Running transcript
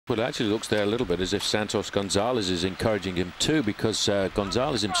Well, it actually looks there a little bit as if Santos Gonzalez is encouraging him too, because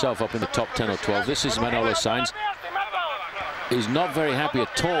Gonzalez himself up in the top 10 or 12. This is Manolo Sainz. He's not very happy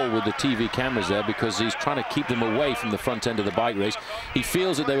at all with the TV cameras there, because he's trying to keep them away from the front end of the bike race. He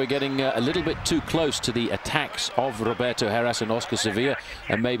feels that they were getting a little bit too close to the attacks of Roberto Heras and Oscar Sevilla,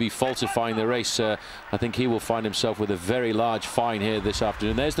 and maybe falsifying the race. I think he will find himself with a very large fine here this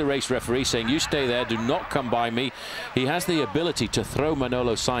afternoon. There's the race referee saying, you stay there, do not come by me. He has the ability to throw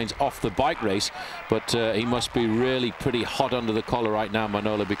Manolo Sainz off the bike race, but he must be really pretty hot under the collar right now,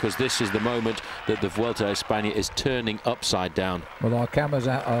 Manolo, because this is the moment that the Vuelta a España is turning upside down. Well, our cameras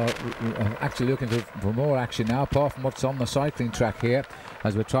are actually looking for more action now, apart from what's on the cycling track here,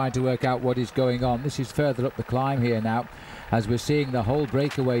 as we're trying to work out what is going on. This is further up the climb here now, as we're seeing the whole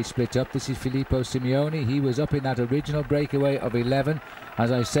breakaway split up. This is Filippo Simeoni. He was up in that original breakaway of 11.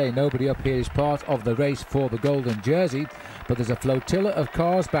 As I say, nobody up here is part of the race for the golden jersey, but there's a flotilla of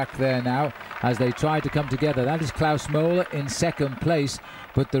cars back there now as they try to come together. That is Klaus Moeller in second place,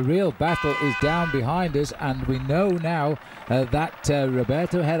 but the real battle is down behind us, and we know now that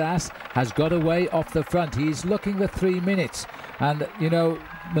Roberto Heras has got away off the front. He's looking for 3 minutes, and you know,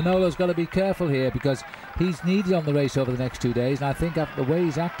 Manolo's got to be careful here, because he's needed on the race over the next 2 days, and I think after the way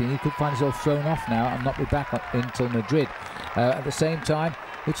he's acting, he could find himself thrown off now and not be back until Madrid. At the same time,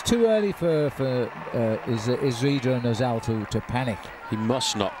 it's too early for Isidro Nozal to panic. He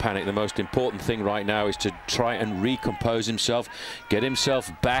must not panic. The most important thing right now is to try and recompose himself, get himself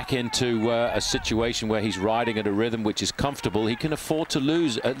back into a situation where he's riding at a rhythm which is comfortable. He can afford to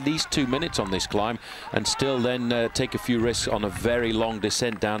lose at least 2 minutes on this climb and still then take a few risks on a very long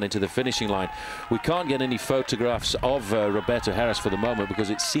descent down into the finishing line. We can't get any photographs of Roberto Heras for the moment, because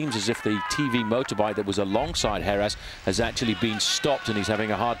it seems as if the TV motorbike that was alongside Heras has actually been stopped, and he's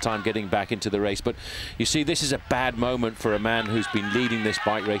having a hard time getting back into the race. But you see, this is a bad moment for a man who's been leading this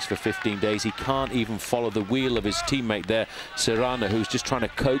bike race for 15 days. He can't even follow the wheel of his teammate there, Serrano, who's just trying to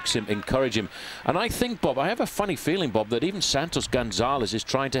coax him, encourage him. And I think, Bob, I have a funny feeling, Bob, that even Santos Gonzalez is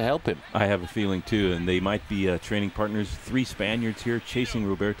trying to help him. I have a feeling too, and they might be training partners. 3 Spaniards here chasing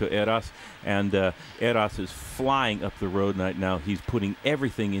Roberto Heras, and Heras is flying up the road right now. He's putting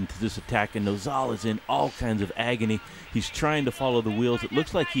everything into this attack, and Nozal is in all kinds of agony. He's trying to follow the wheels. It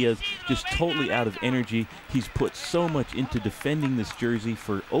looks like he is just totally out of energy. He's put so much into defending this jersey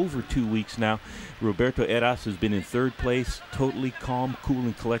for over 2 weeks now. Roberto Heras has been in 3rd place, totally calm, cool,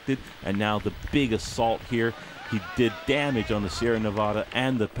 and collected, and now the big assault here. He did damage on the Sierra Nevada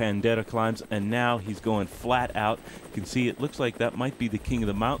and the Pandera climbs, and now he's going flat out. You can see it looks like that might be the King of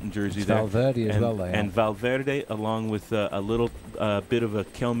the Mountain jersey there. Valverde as well. And Valverde, along with a little bit of a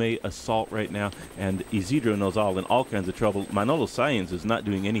Kelme assault right now, and Isidro Nozal in all kinds of trouble. Manolo Sainz is not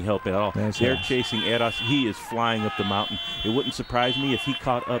doing any help at all. They're chasing Heras. He is flying up the mountain. It wouldn't surprise me if he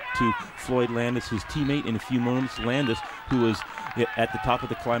caught up to Floyd Landis, his teammate, in a few moments. Landis, who was at the top of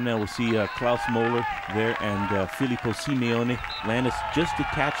the climb now. We'll see Klaus Moeller there and Filippo Simeoni. Landis just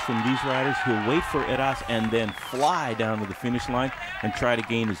detached from these riders. He'll wait for Heras and then fly down to the finish line and try to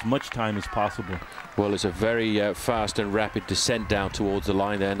gain as much time as possible. Well, it's a very fast and rapid descent down towards the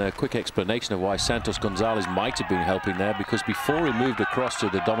line there, and a quick explanation of why Santos Gonzalez might have been helping there, because before he moved across to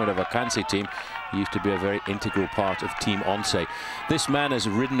the Domino Vacanze team, he used to be a very integral part of Team Once. This man has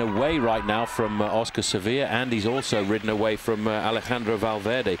ridden away right now from Oscar Sevilla, and he's also ridden away from Alejandro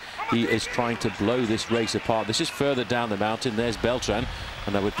Valverde. He is trying to blow this race apart. This is further down the mountain. There's Beltran,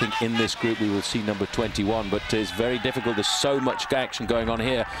 and I would think in this group we will see number 21, but it's very difficult. There's so much action going on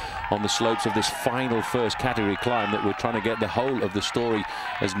here on the slopes of this final first category climb that we're trying to get the whole of the story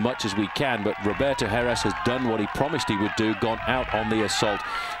as much as we can. But Roberto Heras has done what he promised he would do, gone out on the assault.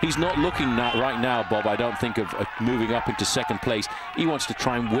 He's not looking right now, Bob, I don't think, of moving up into 2nd place. He wants to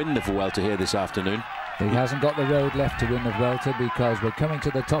try and win the Vuelta here this afternoon. He hasn't got the road left to win the Vuelta, because we're coming to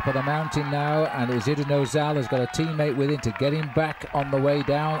the top of the mountain now, and Isidro Nozal has got a teammate with him to get him back on the way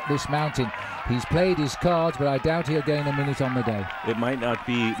down this mountain. He's played his cards, but I doubt he'll gain a minute on the day. It might not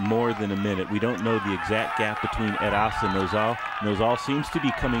be more than a minute. We don't know the exact gap between Heras and Nozal. Nozal seems to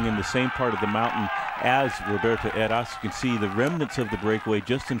be coming in the same part of the mountain as Roberto Heras. You can see the remnants of the breakaway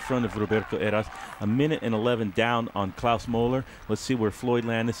just in front of Roberto Heras. 1 minute and 11 down on Klaus Moeller. Let's see where Floyd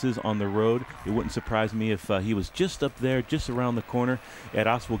Landis is on the road. It wouldn't surprise me if he was just up there, just around the corner.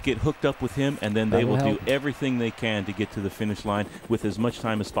 Heras will get hooked up with him, and then they will do everything they can to get to the finish line with as much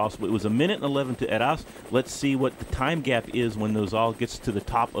time as possible. It was 1 minute and 11 to Heras. Let's see what the time gap is when Nozal gets to the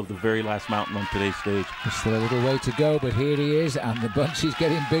top of the very last mountain on today's stage. There's still a little way to go, but here he is, and the bunch is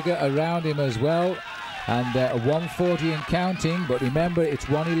getting bigger around him as well. And 140 and counting, but remember, it's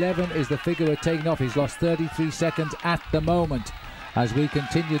 111 is the figure we're taking off. He's lost 33 seconds at the moment. as we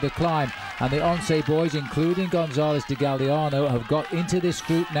continue the climb. And the Once boys, including Gonzalez de Galdeano, have got into this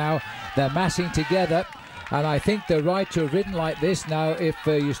group now. They're massing together. And I think they're right to have ridden like this. Now, if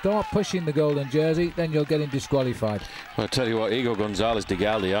you start pushing the golden jersey, then you'll get him disqualified. Well, I'll tell you what, Igor Gonzalez de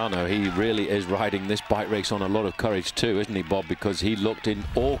Galdeano, he really is riding this bike race on a lot of courage too, isn't he, Bob? Because he looked in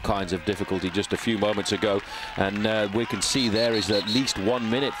all kinds of difficulty just a few moments ago. And we can see there is at least 1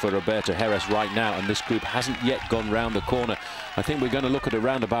 minute for Roberto Heras right now. And this group hasn't yet gone round the corner. I think we're going to look at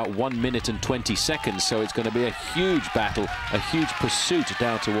around about 1 minute and 20 seconds. So it's going to be a huge battle, a huge pursuit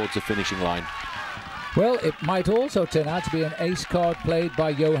down towards the finishing line. Well, it might also turn out to be an ace card played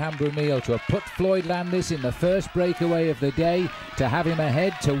by Johan Brunel to have put Floyd Landis in the first breakaway of the day, to have him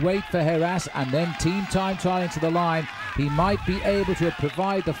ahead, to wait for Heras, and then team time trial into the line. He might be able to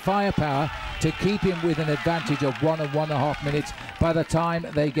provide the firepower to keep him with an advantage of 1 and 1.5 minutes by the time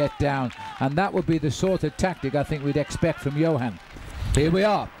they get down. And that would be the sort of tactic I think we'd expect from Johan. Here we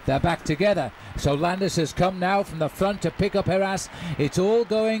are, they're back together. So Landis has come now from the front to pick up Heras. It's all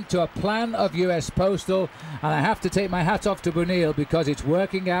going to a plan of US Postal, and I have to take my hat off to Brunel because it's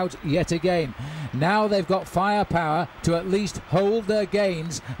working out yet again. Now they've got firepower to at least hold their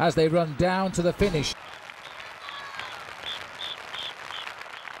gains as they run down to the finish.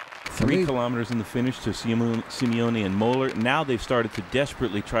 3 kilometers in the finish to Simeone and Moeller. Now they've started to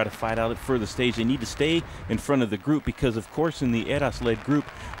desperately try to fight out for the stage. They need to stay in front of the group because, of course, in the Heras-led group,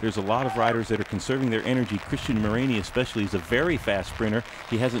 there's a lot of riders that are conserving their energy. Christian Moreni especially is a very fast sprinter.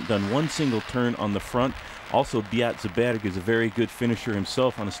 He hasn't done one single turn on the front. Also, Beat Zeberg is a very good finisher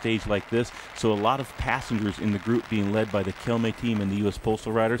himself on a stage like this. So a lot of passengers in the group being led by the Kelme team and the US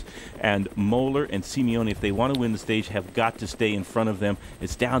Postal riders. And Moeller and Simeone, if they want to win the stage, have got to stay in front of them.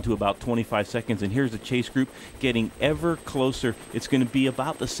 It's down to about 25 seconds. And here's the chase group getting ever closer. It's going to be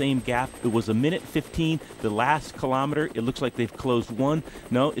about the same gap. It was 1:15 the last kilometer. It looks like they've closed 1.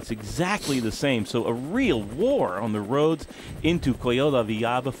 No, it's exactly the same. So a real war on the roads into Collao da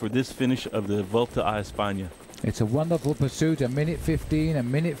Villaba for this finish of the Vuelta a España. It's a wonderful pursuit, 1:15,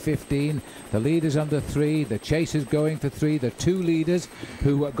 1:15. The leaders under 3, the chasers going for 3, the 2 leaders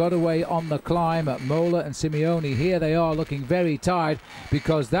who got away on the climb, Moeller and Simeone. Here they are looking very tired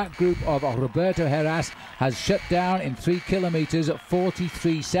because that group of Roberto Heras has shut down in 3 kilometers at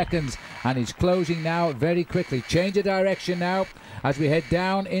 43 seconds and is closing now very quickly. Change of direction now as we head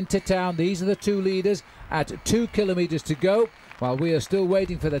down into town. These are the 2 leaders at 2 kilometers to go, while we are still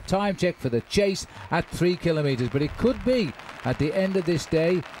waiting for the time check for the chase at 3 kilometers. But it could be at the end of this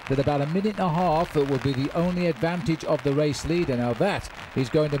day that about 1.5 minutes will be the only advantage of the race leader. Now that is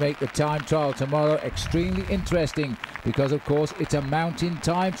going to make the time trial tomorrow extremely interesting because, of course, it's a mountain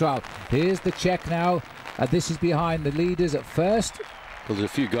time trial. Here's the check now. This is behind the leaders at first. Well,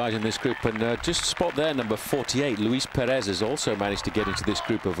 there's a few guys in this group, and just spot there, number 48, Luis Perez has also managed to get into this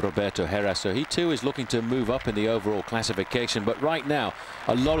group of Roberto Heras, so he too is looking to move up in the overall classification. But right now,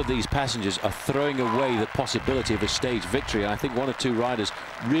 a lot of these passengers are throwing away the possibility of a stage victory. I think 1 or 2 riders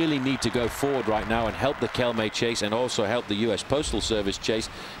really need to go forward right now and help the Kelme chase and also help the US Postal Service chase,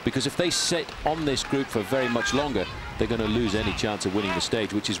 because if they sit on this group for very much longer, they're going to lose any chance of winning the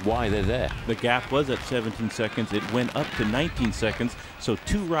stage, which is why they're there. The gap was at 17 seconds. It went up to 19 seconds. So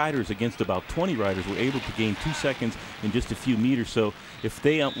 2 riders against about 20 riders were able to gain 2 seconds in just a few meters. So if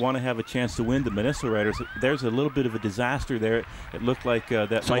they want to have a chance to win, the Maneso riders, there's a little bit of a disaster there. It looked like that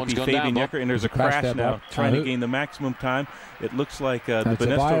Someone's might be Fabian Yecker, and there's a crash now trying to gain the maximum time. It looks like the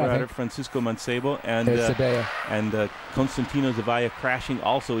Banesto rider, Francisco Mancebo, and Constantino Zavalla crashing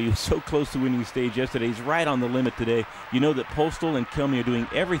also. He was so close to winning the stage yesterday. He's right on the limit today. You know that Postal and Kelme are doing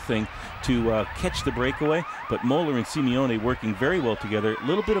everything to catch the breakaway, but Moeller and Simeone working very well together. A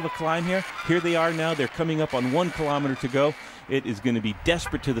little bit of a climb here. Here they are now. They're coming up on 1 kilometer to go. It is going to be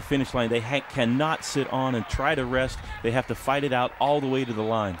desperate to the finish line. They cannot sit on and try to rest. They have to fight it out all the way to the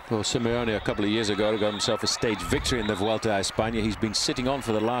line. Well, Simeone a couple of years ago got himself a stage victory in the Vuelta a España. He's been sitting on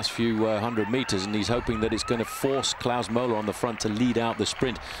for the last few 100 meters, and he's hoping that it's going to force Klaus Moeller on the front to lead out the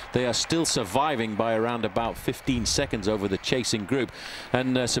sprint. They are still surviving by around about 15 seconds over the chasing group,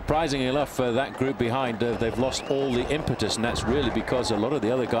 and surprisingly enough, that group behind, they've lost all the impetus, and that's really because a lot of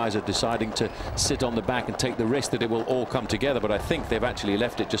the other guys are deciding to sit on the back and take the risk that it will all come together. But I think they've actually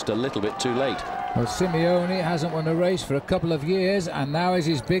left it just a little bit too late. Well, Simeone hasn't won a race for a couple of years, and now is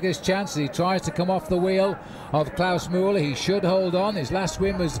his biggest chance as he tries to come off the wheel of Klaus Moeller. He should hold on. His last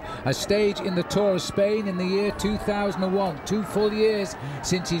win was a stage in the Tour of Spain in the year 2001. 2 full years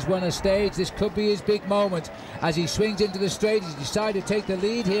since he's won a stage. This could be his big moment. As he swings into the straight, he's decided to take the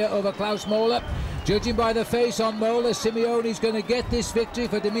lead here over Klaus Moeller. Judging by the face on Moeller, Simeone's going to get this victory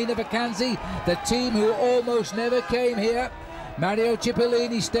for Domina Vacanzi, the team who almost never came here. Mario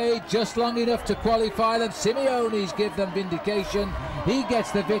Cipollini stayed just long enough to qualify them. Simeone's give them vindication. He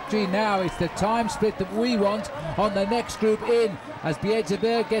gets the victory. Now it's the time split that we want on the next group in, as Erik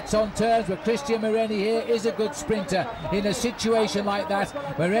Zabel gets on turns, but Christian Mereni here is a good sprinter in a situation like that.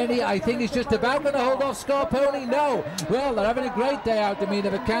 Mereni, I think, is just about going to hold off Scarponi. No. Well, they're having a great day out,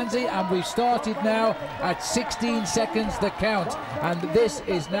 Damina Vacanzi, and we've started now at 16 seconds the count, and this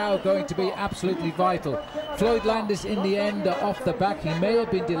is now going to be absolutely vital. Floyd Landis in the end off the back. He may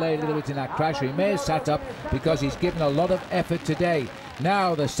have been delayed a little bit in that crash, or he may have sat up because he's given a lot of effort today.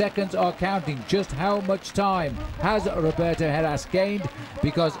 Now the seconds are counting. Just how much time has Roberto Heras gained?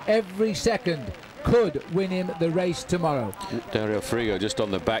 Because every second could win him the race tomorrow. Dario Frigo just on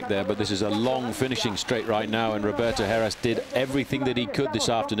the back there, but this is a long finishing straight right now, and Roberto Heras did everything that he could this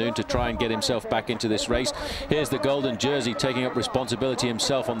afternoon to try and get himself back into this race. Here's the golden jersey taking up responsibility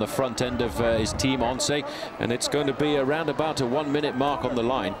himself on the front end of his team Once, and it's going to be around about a 1 minute mark on the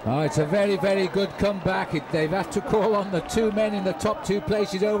line. Oh, it's a very, very good comeback. They've had to call on the two men in the top two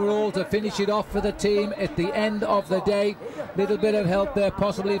places overall to finish it off for the team at the end of the day. Little bit of help there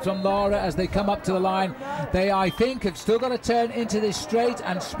possibly from Laura as they come up to the line. They, I think, have still got to turn into this straight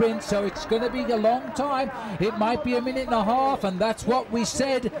and sprint, so it's going to be a long time. It might be a minute and a half, and that's what we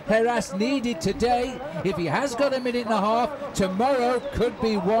said Heras needed today. If he has got a minute and a half, tomorrow could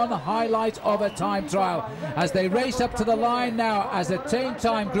be one highlight of a time trial. As they race up to the line now as a same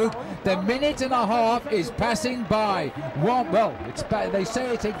time group, the minute and a half is passing by. They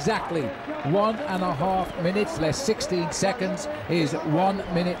say it's exactly 1.5 minutes, less 16 seconds is 1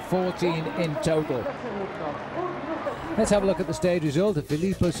 minute 14 in total. Let's have a look at the stage result of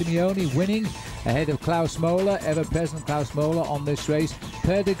Filippo Simeoni winning ahead of Klaus Mola, ever-present Klaus Mola on this race.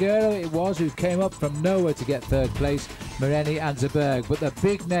 Perdiguero it was who came up from nowhere to get third place, Mereni and Zaberg. But the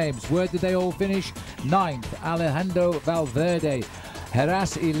big names, where did they all finish? 9th, Alejandro Valverde.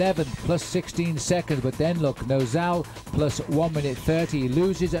 Heras 11th plus 16 seconds, but then look, Nozal plus 1 minute 30, he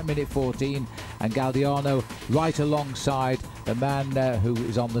loses at minute 14, and Galdiano right alongside the man who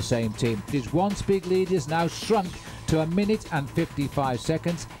is on the same team. His once big lead is now shrunk to 1 minute and 55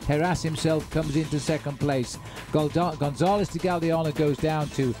 seconds. Heras himself comes into second place. Gonzalez de Galdiano goes down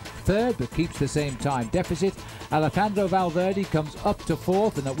to third but keeps the same time deficit. Alejandro Valverde comes up to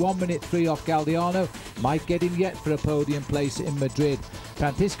fourth and at 1 minute 3 off Galdiano. Might get him yet for a podium place in Madrid.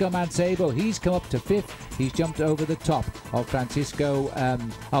 Francisco Mancebo, he's come up to fifth. He's jumped over the top of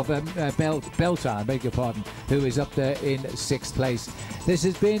Beltran, I beg your pardon, who is up there in sixth place. This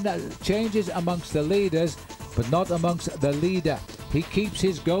has been changes amongst the leaders, but not amongst the leader. He keeps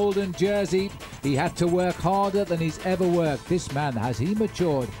his golden jersey. He had to work harder than he's ever worked. This man, has he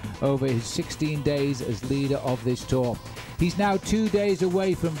matured over his 16 days as leader of this tour. He's now 2 days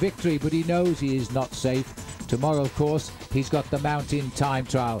away from victory, but he knows he is not safe. Tomorrow, of course, he's got the mountain time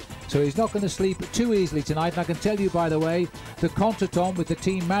trial, so he's not going to sleep too easily tonight. And I can tell you, by the way, the contretemps with the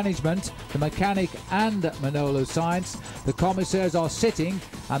team management, the mechanic and Manolo Sainz, the commissaires are sitting,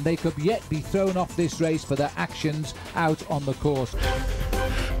 and they could yet be thrown off this race for their actions out on the course.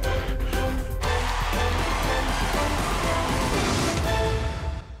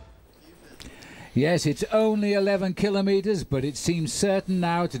 Yes, it's only 11 kilometres, but it seems certain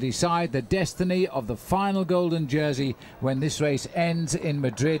now to decide the destiny of the final golden jersey when this race ends in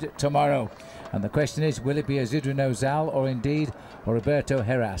Madrid tomorrow. And the question is, will it be Isidro Nozal or indeed Roberto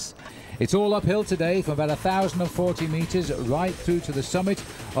Heras? It's all uphill today from about 1,040 metres right through to the summit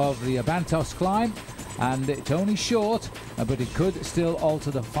of the Abantos climb. And it's only short, but it could still alter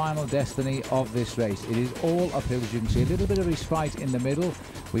the final destiny of this race. It is all uphill, as you can see. A little bit of respite in the middle.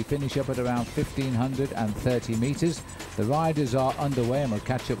 We finish up at around 1,530 metres. The riders are underway, and we'll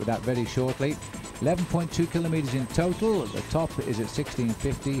catch up with that very shortly. 11.2 kilometres in total. The top is at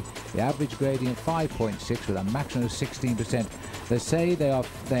 1650. The average gradient 5.6 with a maximum of 16%. They say they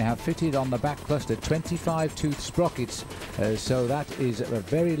have fitted on the back cluster 25 tooth sprockets, so that is a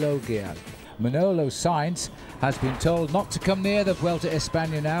very low gear. Manolo Sainz has been told not to come near the Vuelta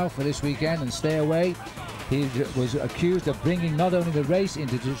España now for this weekend and stay away. He was accused of bringing not only the race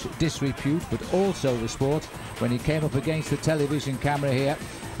into disrepute but also the sport when he came up against the television camera here,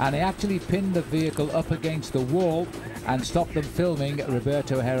 and he actually pinned the vehicle up against the wall and stopped them filming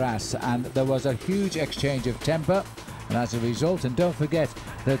Roberto Heras, and there was a huge exchange of temper. And as a result, and don't forget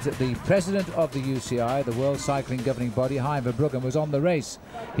that the president of the UCI, the World Cycling Governing Body, Hein Verbruggen, was on the race.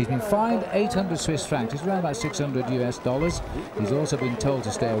 He's been fined 800 Swiss francs, it's around about $600 US. He's also been told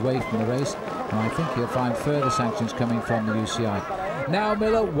to stay away from the race, and I think he'll find further sanctions coming from the UCI. Now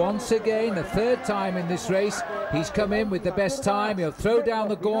Miller, once again, the third time in this race, He's come in with the best time. He'll throw down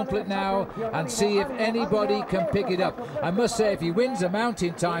the gauntlet now and see if anybody can pick it up. I must say, if he wins a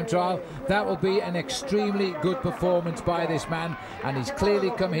mountain time trial, that will be an extremely good performance by this man, and he's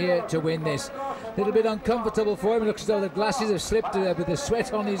clearly come here to win this. A little bit uncomfortable for him. It looks as though the glasses have slipped with the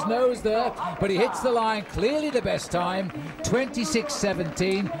sweat on his nose there, but he hits the line. Clearly the best time,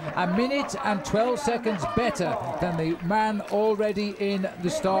 26:17, a minute and 12 seconds better than the man already in the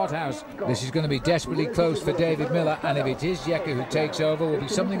start house. This is going to be desperately close for David Miller, and if it is Jecke who takes over, will be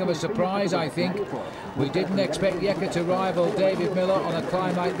something of a surprise, I think. We didn't expect Jecke to rival David Miller on a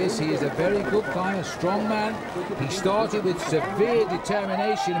climb like this. He is a very good climber, strong man. He started with severe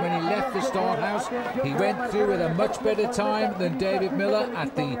determination when he left the start house. He went through with a much better time than David Miller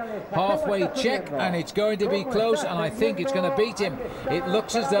at the halfway check, and it's going to be close, and I think it's going to beat him. It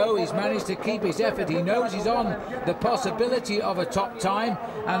looks as though he's managed to keep his effort. He knows he's on the possibility of a top time,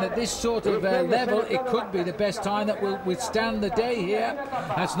 and at this sort of level, it could be the best time that will withstand the day here.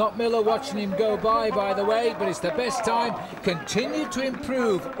 That's not Miller watching him go by the way, but it's the best time. Continue to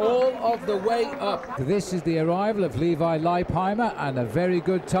improve all of the way up. This is the arrival of Levi Leipheimer, and a very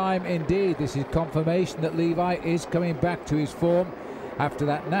good time indeed. This is confirmation that Levi is coming back to his form after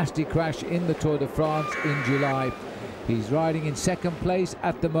that nasty crash in the Tour de France in July. He's riding in second place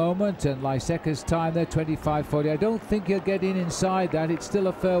at the moment, and Leiseca's time there, 25:40. I don't think he'll get inside that. It's still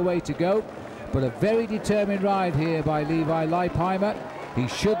a fair way to go, but a very determined ride here by Levi Leipheimer. He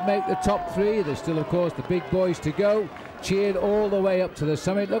should make the top three. There's still, of course, the big boys to go. Cheered all the way up to the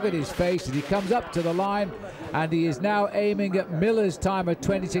summit. Look at his face as he comes up to the line, and he is now aiming at Miller's time at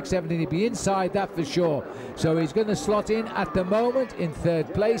 26:17. He'll be inside that for sure. So he's going to slot in at the moment in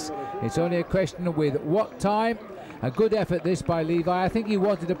third place. It's only a question with what time. A good effort this by Levi. I think he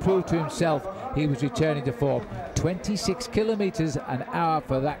wanted to prove to himself he was returning to form. 26 kilometers an hour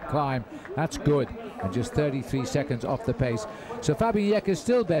for that climb. That's good. And just 33 seconds off the pace. So Fabian Jecke's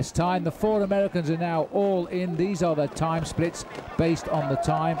still best time. The four Americans are now all in. These are the time splits based on the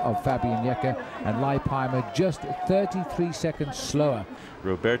time of Fabian Jecke, and Leipheimer just 33 seconds slower.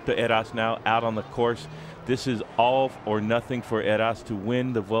 Roberto Heras now out on the course. This is all or nothing for Heras to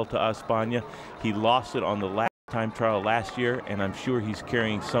win the Vuelta a España. He lost it on the last time trial last year, and I'm sure he's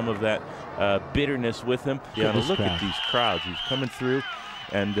carrying some of that bitterness with him. Yeah, look at these crowds. He's coming through,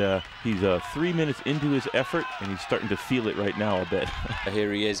 and he's 3 minutes into his effort, and he's starting to feel it right now a bit.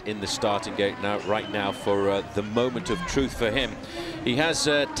 Here he is in the starting gate now, right now, for the moment of truth for him. He has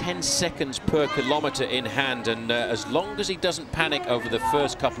 10 seconds per kilometer in hand, and as long as he doesn't panic over the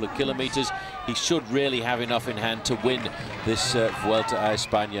first couple of kilometers, he should really have enough in hand to win this Vuelta a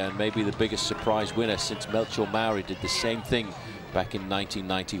España, and maybe the biggest surprise winner since Melchior Mauri did the same thing back in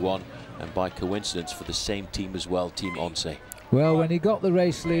 1991, and by coincidence for the same team as well, Team Once. Well, when he got the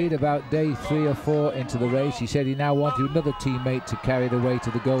race lead about day 3 or 4 into the race, he said he now wanted another teammate to carry the weight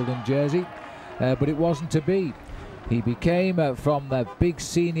of the golden jersey, but it wasn't to be. He became from the big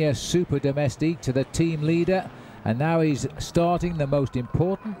senior super domestique to the team leader, and now he's starting the most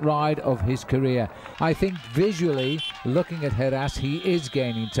important ride of his career. I think visually, looking at Heras, he is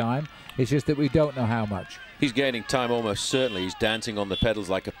gaining time. It's just that we don't know how much. He's gaining time almost certainly. He's dancing on the pedals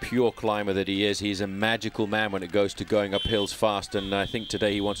like a pure climber that he is. He's a magical man when it goes to going up hills fast, and I think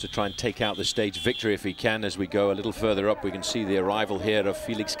today he wants to try and take out the stage victory if he can. As we go a little further up, we can see the arrival here of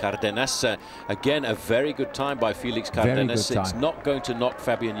Félix Cárdenas. Again, a very good time by Félix Cárdenas. It's not going to knock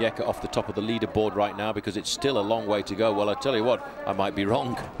Fabian Jecke off the top of the leaderboard right now, because it's still a long way to go. Well, I tell you what, I might be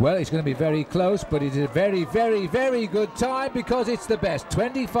wrong. Well, it's going to be very close, but it is a very, very, very good time, because it's the best.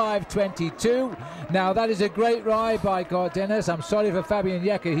 25:22. Now, that is a great ride by Cárdenas. I'm sorry for Fabian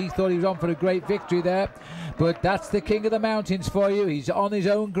Jecke. He thought he was on for a great victory there, but that's the king of the mountains for you. He's on his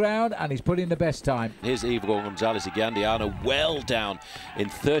own ground, and he's put in the best time. Here's Ivo González Igandiano, well down in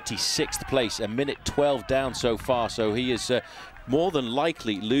 36th place, a minute 12 down so far, so he is more than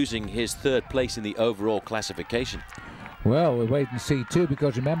likely losing his third place in the overall classification. Well, we'll wait and see too,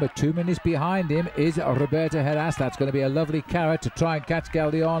 because remember, 2 minutes behind him is Roberto Heras. That's going to be a lovely carrot to try and catch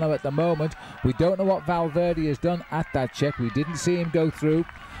Galdiano at the moment. We don't know what Valverde has done at that check. We didn't see him go through.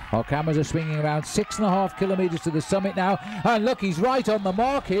 Our cameras are swinging around 6.5 kilometers to the summit now, and look, he's right on the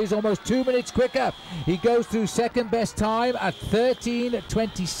mark. He's almost 2 minutes quicker. He goes through second best time at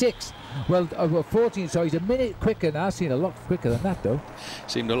 13:26. Well, 14, so he's a minute quicker now. I've seen a lot quicker than that, though.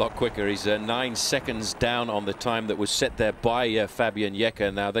 Seemed a lot quicker. He's 9 seconds down on the time that was set there by Fabian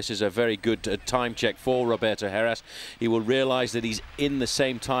Jecker. Now, this is a very good time check for Roberto Heras. He will realize that he's in the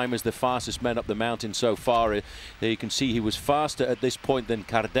same time as the fastest men up the mountain so far. There you can see he was faster at this point than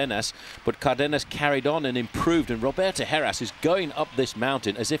Cárdenas, but Cárdenas carried on and improved, and Roberto Heras is going up this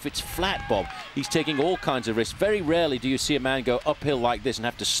mountain as if it's flat, Bob. He's taking all kinds of risks. Very rarely do you see a man go uphill like this and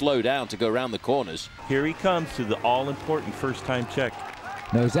have to slow down to go around the corners. Here he comes to the all-important first-time check.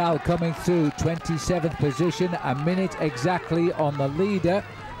 Nozal coming through, 27th position, a minute exactly on the leader,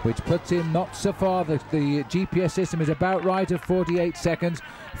 which puts him not so far. The GPS system is about right at 48 seconds,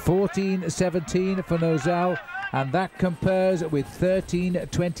 14:17 for Nozal, and that compares with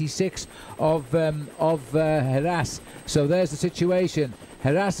 13:26 of Heras. So there's the situation.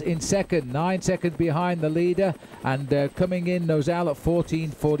 Heras in second, 9 seconds behind the leader, and coming in Nozal at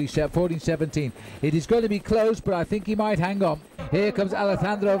 14:17. It is going to be close, but I think he might hang on. Here comes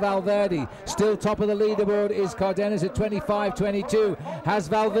Alejandro Valverde. Still top of the leaderboard is Cárdenas at 25:22. Has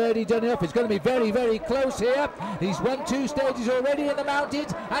Valverde done enough? It's going to be very, very close here. He's won 2 stages already in the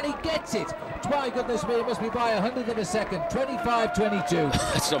mountains, and he gets it. My goodness me, it must be by 100th of a second. 25:22.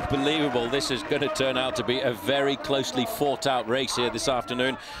 That's unbelievable. This is going to turn out to be a very closely fought out race here this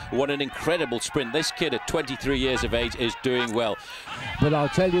afternoon. What an incredible sprint. This kid at 23 years of age is doing well. But I'll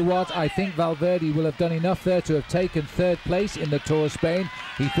tell you what, I think Valverde will have done enough there to have taken 3rd place in the Tour of Spain.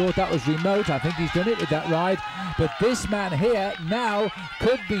 He thought that was remote. I think he's done it with that ride. But this man here now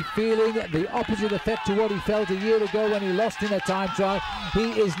could be feeling the opposite effect to what he felt a year ago when he lost in a time trial.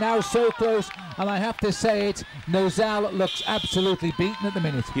 He is now so close, and I have to say it, Nozal looks absolutely beaten at the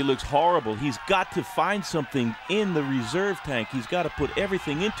minute. He looks horrible. He's got to find something in the reserve tank. He's got to put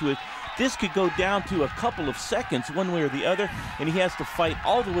everything into it. This could go down to a couple of seconds one way or the other, and he has to fight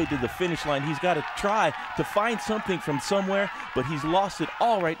all the way to the finish line. He's got to try to find something from somewhere, but he's lost it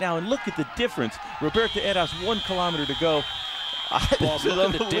all right now. And look at the difference. Roberto Heras, 1 kilometer to go. Bob,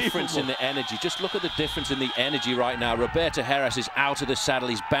 look at the difference in the energy. Just look at the difference in the energy right now. Roberto Heras is out of the saddle.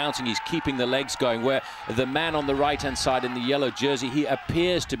 He's bouncing. He's keeping the legs going, where the man on the right-hand side in the yellow jersey, he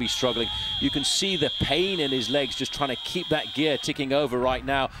appears to be struggling. You can see the pain in his legs just trying to keep that gear ticking over right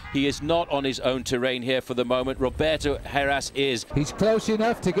now. He is not on his own terrain here for the moment. Roberto Heras is. He's close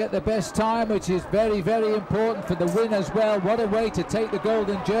enough to get the best time, which is very, very important for the win as well. What a way to take the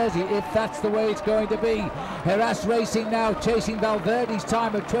golden jersey if that's the way it's going to be. Heras racing now, chasing Valverde's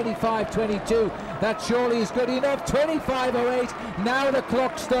time of 25:22. That surely is good enough. 25:08. Now the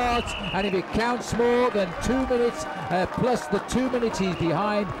clock starts, and if it counts more than 2 minutes plus the 2 minutes he's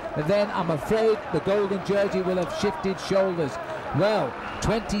behind, then I'm afraid the golden jersey will have shifted shoulders. Well,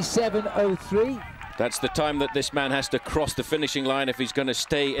 27:03. That's the time that this man has to cross the finishing line if he's going to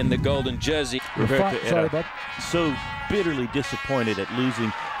stay in the golden jersey. Roberto Heras, so bitterly disappointed at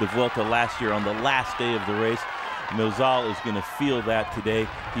losing the Vuelta last year on the last day of the race. Nozal is going to feel that today.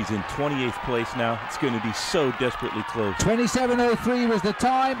 He's in 28th place now. It's going to be so desperately close. 27:03 was the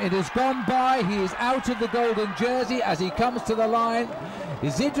time. It has gone by. He is out of the golden jersey as he comes to the line.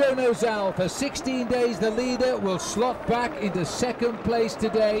 Isidro Nozal, for 16 days the leader, will slot back into 2nd place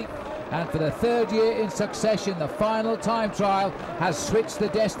today. And for the 3rd year in succession, the final time trial has switched the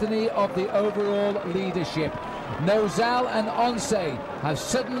destiny of the overall leadership. Nozal and Once have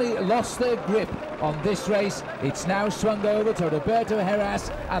suddenly lost their grip on this race. It's now swung over to Roberto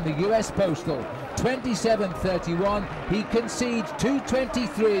Heras and the US Postal. 27:31. He concedes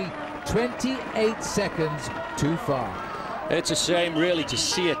 2:23, 28 seconds too far. It's a shame, really, to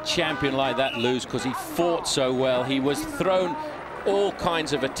see a champion like that lose, because he fought so well. He was thrown all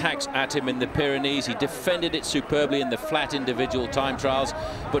kinds of attacks at him in the Pyrenees. He defended it superbly in the flat individual time trials,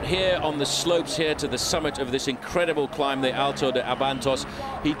 but here on the slopes here to the summit of this incredible climb, the Alto de Abantos,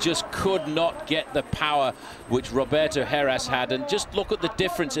 he just could not get the power which Roberto Heras had. And just look at the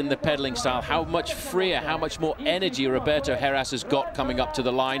difference in the pedaling style, how much freer, how much more energy Roberto Heras has got coming up to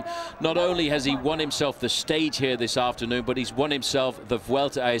the line. Not only has he won himself the stage here this afternoon, but he's won himself the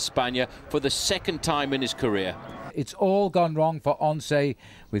Vuelta a España for the 2nd time in his career. It's all gone wrong for Once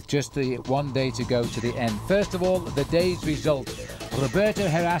with just the 1 day to go to the end. First of all, the day's result. Roberto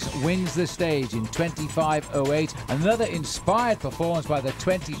Heras wins the stage in 25:08. Another inspired performance by the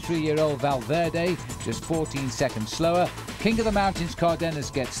 23-year-old Valverde, just 14 seconds slower. King of the Mountains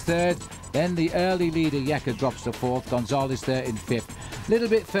Cárdenas gets 3rd. Then the early leader Jecker drops to 4th. Gonzalez there in 5th. A little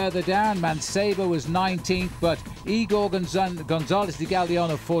bit further down, Mancebo was 19th, but Igor Gonzalez de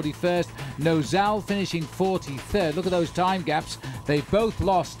Galdeano 41st. Nozal finishing 43rd. Look at those time gaps. They both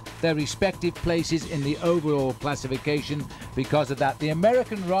lost their respective places in the overall classification because of that. The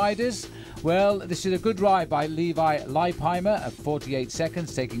American riders, well, this is a good ride by Levi Leipheimer at 48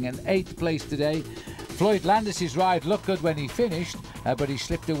 seconds, taking an 8th place today. Floyd Landis' ride looked good when he finished, but he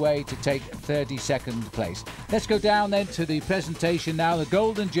slipped away to take 32nd place. Let's go down then to the presentation now, the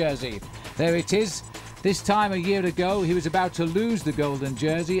golden jersey. There it is. This time a year ago, he was about to lose the golden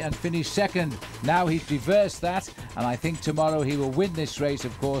jersey and finish second. Now he's reversed that, and I think tomorrow he will win this race,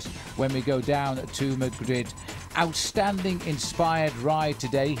 of course, when we go down to Madrid. Outstanding, inspired ride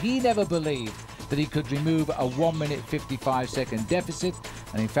today. He never believed that he could remove a 1 minute 55 second deficit,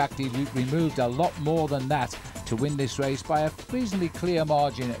 and in fact he removed a lot more than that to win this race by a reasonably clear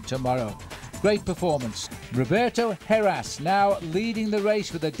margin tomorrow. Great performance. Roberto Heras now leading the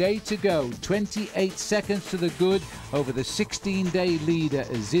race with a day to go. 28 seconds to the good over the 16-day leader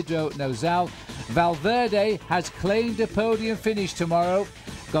Isidro Nozal. Valverde has claimed a podium finish tomorrow.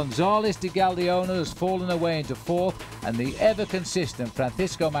 Gonzalez de Galdiano has fallen away into 4th, and the ever-consistent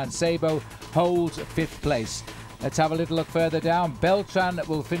Francisco Mancebo holds 5th place. Let's have a little look further down. Beltran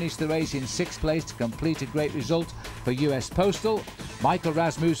will finish the race in 6th place to complete a great result for US Postal. Michael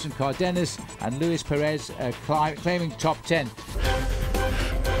Rasmussen, Cárdenas and Luis Perez claiming top 10.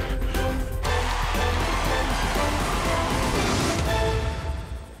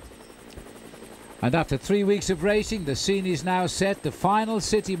 And after 3 weeks of racing, the scene is now set. The final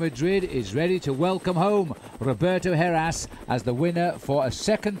city, Madrid, is ready to welcome home Roberto Heras as the winner for a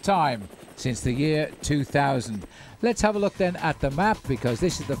 2nd time since the year 2000. Let's have a look then at the map, because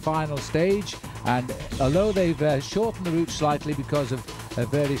this is the final stage, and although they've shortened the route slightly because of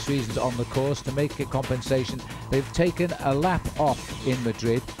various reasons on the course to make a compensation, they've taken a lap off in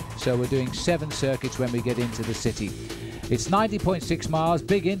Madrid, so we're doing 7 circuits when we get into the city. It's 90.6 miles.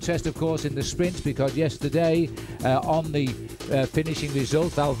 Big interest, of course, in the sprints, because yesterday on the finishing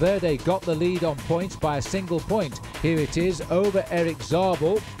result, Valverde got the lead on points by a single point. Here it is over Erik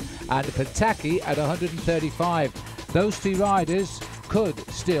Zabel and Petacchi at 135. Those 3 riders could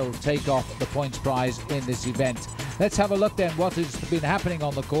still take off the points prize in this event. Let's have a look then what has been happening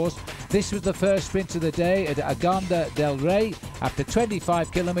on the course. This was the first sprint of the day at Arganda del Rey. After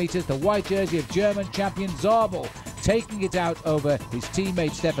 25 kilometres, the white jersey of German champion Zabel taking it out over his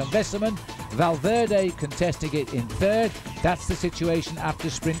teammate Stefan Westermann. Valverde contesting it in 3rd. That's the situation after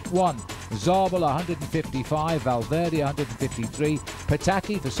sprint 1. Zabel 155, Valverde 153.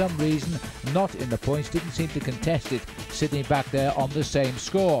 Petacchi, for some reason, not in the points, didn't seem to contest it, sitting back there on the same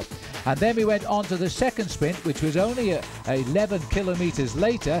score. And then we went on to the 2nd sprint, which was only 11 kilometres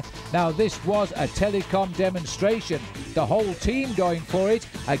later. Now this was a telecom demonstration. The whole team going for it,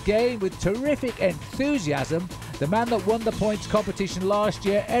 again with terrific enthusiasm. The man that won the points competition last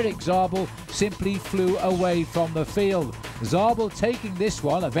year, Erik Zabel, simply flew away from the field. Zabel taking this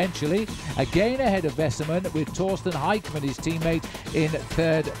one eventually, again ahead of Westermann, with Torsten Heikmann, his teammate, in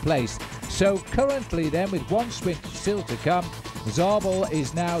 3rd place. So currently then, with 1 sprint still to come, Zabel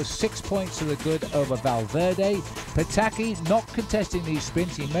is now 6 points to the good over Valverde. Petacchi not contesting these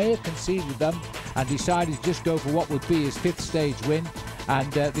sprints. He may have conceded them and decided to just go for what would be his 5th stage win.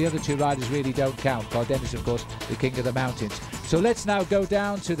 And the other 2 riders really don't count. Cárdenas, of course, the king of the mountains. So let's now go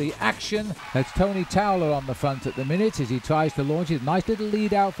down to the action. That's Tony Towler on the front at the minute as he tries to launch it. Nice little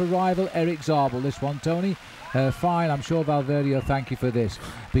lead out for rival Erik Zabel. This one, Tony. Fine, I'm sure Valverde will thank you for this,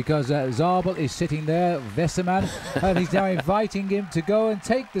 because Zabel is sitting there, Westermann, and he's now inviting him to go and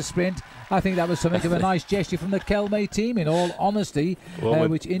take the sprint. I think that was something of a nice gesture from the Kelme team, in all honesty,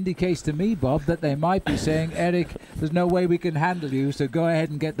 which indicates to me, Bob, that they might be saying, Erik, there's no way we can handle you, so go ahead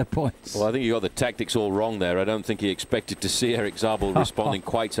and get the points. Well, I think you got the tactics all wrong there. I don't think he expected to see Erik Zabel responding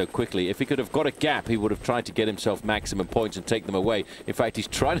quite so quickly. If he could have got a gap, he would have tried to get himself maximum points and take them away. In fact, he's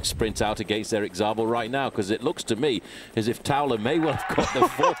trying to sprint out against Erik Zabel right now, because it looks to me as if Towler may well have got the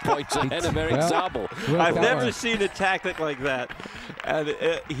 4 points ahead of Erik Zabel. I've never seen a tactic like that. And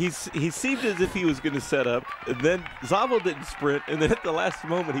he seemed as if he was going to set up, and then Zabel didn't sprint, and then at the last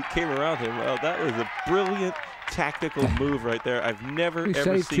moment he came around him. Well, that was a brilliant tactical move right there. I've never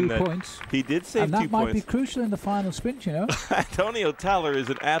ever seen that. 2 points. He did save 2 points. And that might be crucial in the final sprint, you know. Antonio Towler is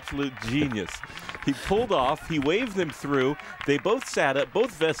an absolute genius. He pulled off, he waved them through, they both sat up,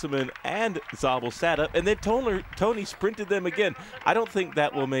 both Westermann and Zabel sat up, and then Tony sprinted them again. I don't think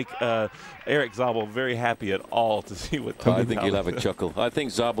that will make Erik Zabel very happy at all to see what Tony I think he'll have a chuckle. I think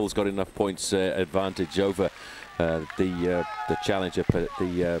Zabel's got enough points advantage over the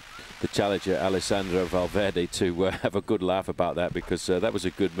challenger Alessandro Valverde to have a good laugh about that, because that was a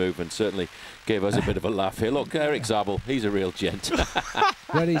good move and certainly gave us a bit of a laugh here. Look, Erik Zabel, he's a real gent.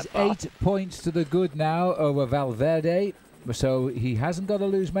 Well, he's 8 points to the good now over Valverde. so he hasn't got to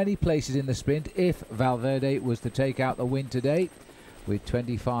lose many places in the sprint if Valverde was to take out the win today, with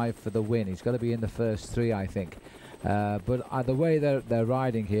 25 for the win. He's got to be in the first 3, I think. But the way they're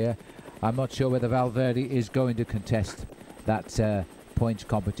riding here, I'm not sure whether Valverde is going to contest that points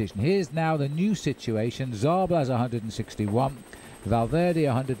competition. Here's now the new situation. Zabel has 161, Valverde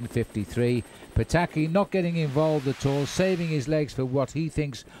 153. Petacchi not getting involved at all, saving his legs for what he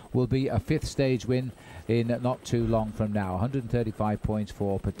thinks will be a 5th stage win in not too long from now. 135 points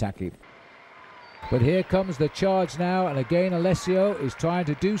for Petacchi. But here comes the charge now, and again Alessio is trying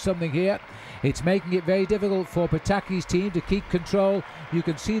to do something here. It's making it very difficult for Petacchi's team to keep control. You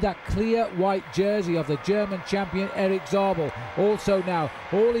can see that clear white jersey of the German champion Erik Zabel. Also now,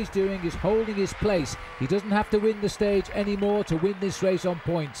 all he's doing is holding his place. He doesn't have to win the stage anymore to win this race on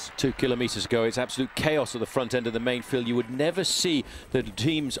points. 2 kilometers ago, it's absolute chaos at the front end of the main field. You would never see the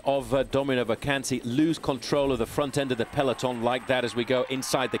teams of Domino Vacanzi lose control of the front end of the peloton like that as we go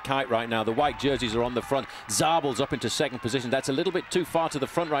inside the kite right now. The white jerseys are on the front. Zabel's up into 2nd position. That's a little bit too far to the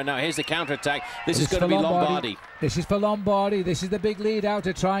front right now. Here's the counter-attack. This is going to be Lombardi. This is for Lombardi. This is the big lead out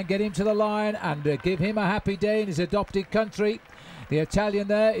to try and get him to the line and give him a happy day in his adopted country. The Italian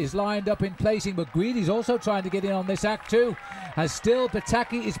there is lined up in placing, but Guidi's also trying to get in on this act too. As still,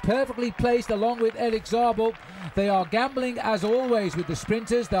 Petacchi is perfectly placed along with Erik Zabel. They are gambling as always with the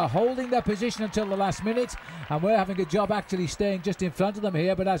sprinters. They're holding their position until the last minute, and we're having a job actually staying just in front of them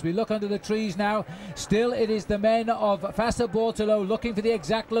here. But as we look under the trees now, still it is the men of Fassa Bortolo looking for the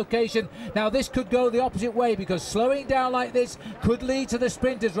exact location. Now this could go the opposite way, because slowing down like this could lead to the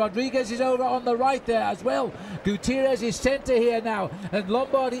sprinters. Rodriguez is over on the right there as well. Gutierrez is centre here now, and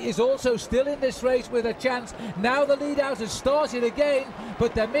Lombardi is also still in this race with a chance. Now the lead out has started again,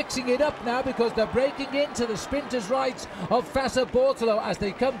 but they're mixing it up now because they're breaking into the sprinters' rights of Fassa Bortolo as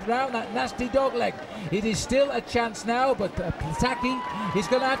they come round that nasty dogleg. It is still a chance now, but Petacchi is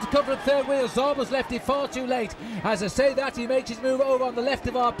going to have to cover a 3rd wheel. Zabel's left it far too late. As I say that, he makes his move over on the left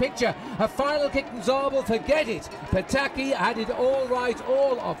of our picture. A final kick from Zabel, forget it. Petacchi had it all right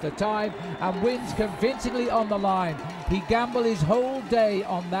all of the time and wins convincingly on the line. He gambled his whole day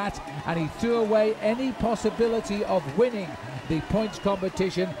on that, and he threw away any possibility of winning the points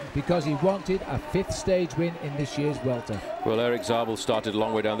competition because he wanted a 5th stage win in this year's Vuelta. Well, Erik Zabel started a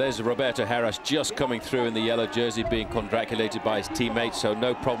long way down. There's Roberto Heras just coming through in the yellow jersey, being congratulated by his teammates, so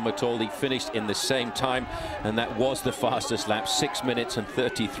no problem at all. He finished in the same time, and that was the fastest lap, 6 minutes and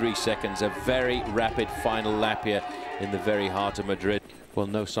 33 seconds. A very rapid final lap here in the very heart of Madrid. Well,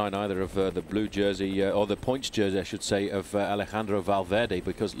 no sign either of the blue jersey, or the points jersey, I should say, of Alejandro Valverde,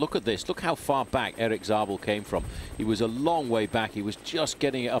 because look at this. Look how far back Erik Zabel came from. He was a long way back. He was just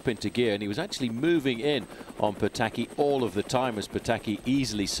getting it up into gear, and he was actually moving in on Petacchi all of the time as Petacchi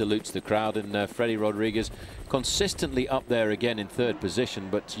easily salutes the crowd. And Freddy Rodriguez consistently up there again in 3rd position,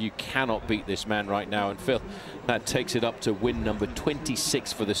 but you cannot beat this man right now. And Phil, that takes it up to win number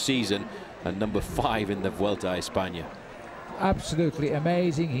 26 for the season and number 5 in the Vuelta a España. Absolutely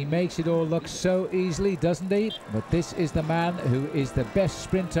amazing. He makes it all look so easily, doesn't he? But this is the man who is the best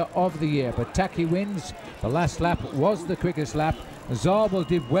sprinter of the year. Petacchi wins. The last lap was the quickest lap. Zabel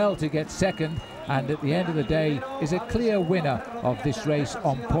did well to get 2nd, and at the end of the day is a clear winner of this race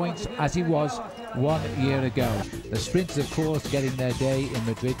on points, as he was 1 year ago. The sprinters, of course, getting their day in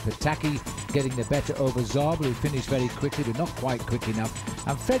Madrid. Petacchi getting the better over Zabel, who finished very quickly, but not quite quick enough.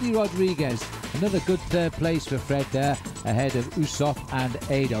 And Freddy Rodriguez, another good 3rd place for Fred there, ahead of Usov and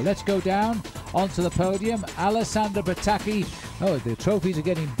Ado. Let's go down onto the podium. Alessandro Petacchi. Oh, the trophies are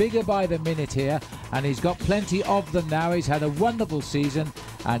getting bigger by the minute here, and he's got plenty of them now. He's had a wonderful season,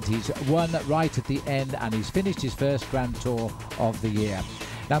 and he's won right at the end, and he's finished his 1st Grand Tour of the year.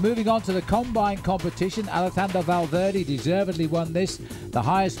 Now moving on to the combined competition, Alejandro Valverde deservedly won this, the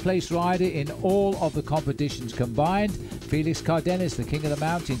highest placed rider in all of the competitions combined. Félix Cárdenas, the king of the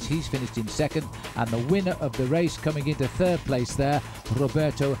mountains, he's finished in 2nd, and the winner of the race coming into 3rd place there,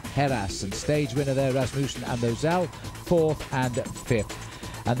 Roberto Heras, and stage winner there, Rasmussen and Nozal, 4th and 5th.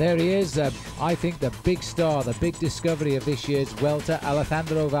 And there he is, I think the big star, the big discovery of this year's Vuelta,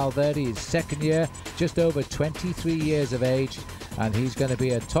 Alejandro Valverde, his 2nd year, just over 23 years of age, and he's going to be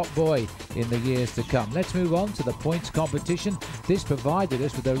a top boy in the years to come. Let's move on to the points competition. This provided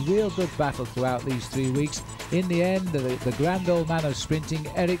us with a real good battle throughout these 3 weeks. In the end, the grand old man of sprinting,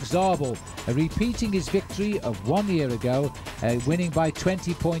 Erik Zabel, repeating his victory of 1 year ago, winning by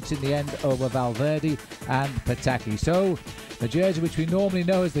 20 points in the end over Valverde and Petacchi. So the jersey which we normally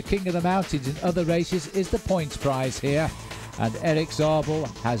know as the king of the mountains in other races is the points prize here, and Erik Zabel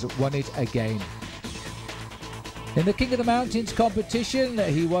has won it again. In the King of the Mountains competition,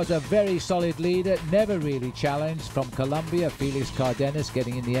 he was a very solid leader, never really challenged. From Colombia, Félix Cárdenas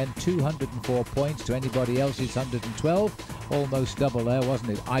getting in the end 204 points to anybody else's 112. Almost double there,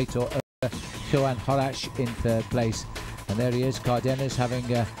 wasn't it? Aitor Johan Horash in third place. And there he is, Cárdenas, having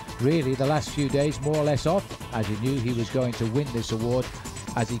really the last few days more or less off, as he knew he was going to win this award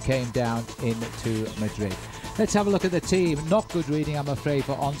as he came down into Madrid. Let's have a look at the team. Not good reading, I'm afraid,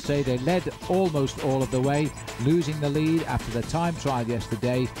 for Once. They led almost all of the way, losing the lead after the time trial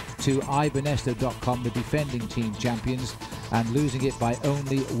yesterday to iBanesto.com, the defending team champions, and losing it by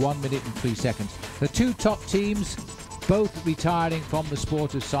only 1 minute and 3 seconds. The two top teams both retiring from the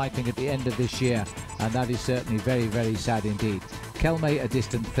sport of cycling at the end of this year, and that is certainly very, very sad indeed. Kelme a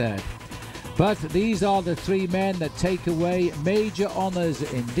distant third. But these are the three men that take away major honours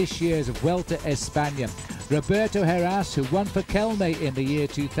in this year's Vuelta España. Roberto Heras, who won for Kelme in the year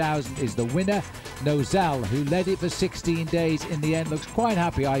 2000, is the winner. Nozal, who led it for 16 days, in the end looks quite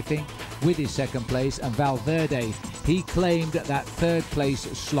happy, I think, with his second place. And Valverde, he claimed that third place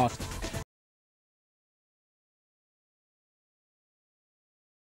slot